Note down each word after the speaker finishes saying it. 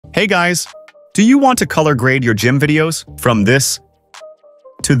Hey guys, do you want to color grade your gym videos from this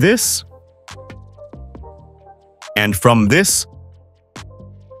to this? And from this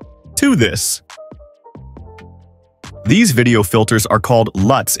to this? These video filters are called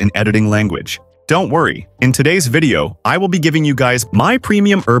LUTs in editing language. Don't worry, in today's video, I will be giving you guys my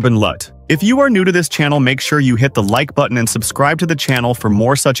premium urban LUT. If you are new to this channel, make sure you hit the like button and subscribe to the channel for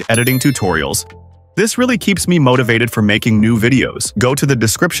more such editing tutorials. This really keeps me motivated for making new videos. Go to the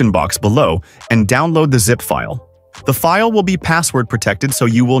description box below and download the zip file. The file will be password protected, so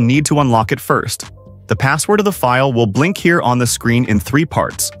you will need to unlock it first. The password of the file will blink here on the screen in 3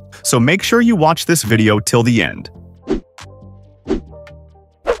 parts, so make sure you watch this video till the end.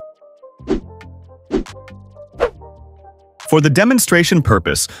 For the demonstration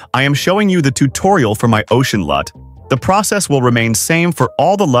purpose, I am showing you the tutorial for my ocean LUT. The process will remain same for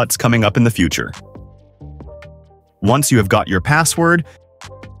all the LUTs coming up in the future. Once you have got your password,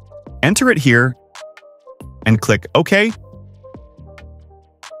 enter it here and click OK.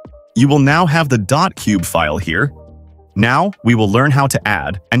 You will now have the .cube file here. Now, we will learn how to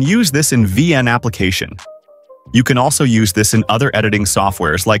add and use this in VN application. You can also use this in other editing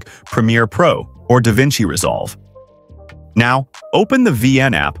softwares like Premiere Pro or Davinci Resolve. Now, open the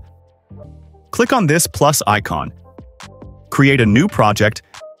VN app, click on this plus icon, create a new project,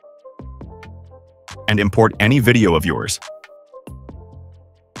 and import any video of yours.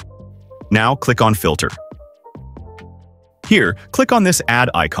 Now click on Filter. Here, click on this Add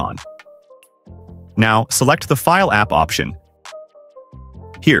icon. Now select the File App option.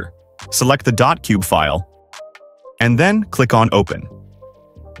 Here, select the .cube file, and then click on Open.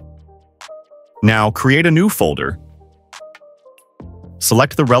 Now create a new folder.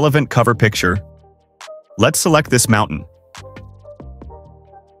 Select the relevant cover picture. Let's select this mountain.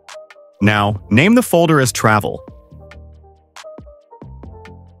 Now, name the folder as Travel.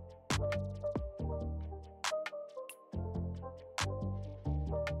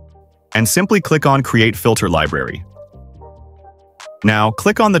 And simply click on Create Filter Library. Now,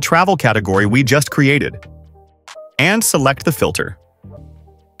 click on the travel category we just created and select the filter.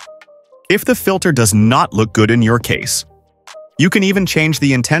 If the filter does not look good in your case, you can even change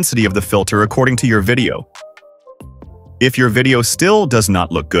the intensity of the filter according to your video. If your video still does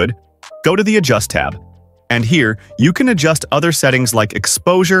not look good, go to the Adjust tab, and here you can adjust other settings like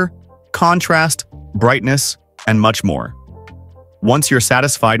exposure, contrast, brightness, and much more. Once you're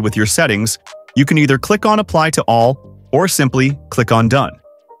satisfied with your settings, you can either click on Apply to All or simply click on Done.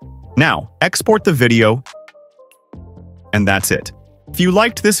 Now, export the video, and that's it. If you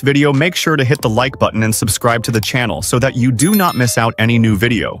liked this video, make sure to hit the like button and subscribe to the channel so that you do not miss out any new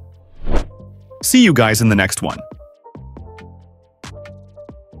video. See you guys in the next one.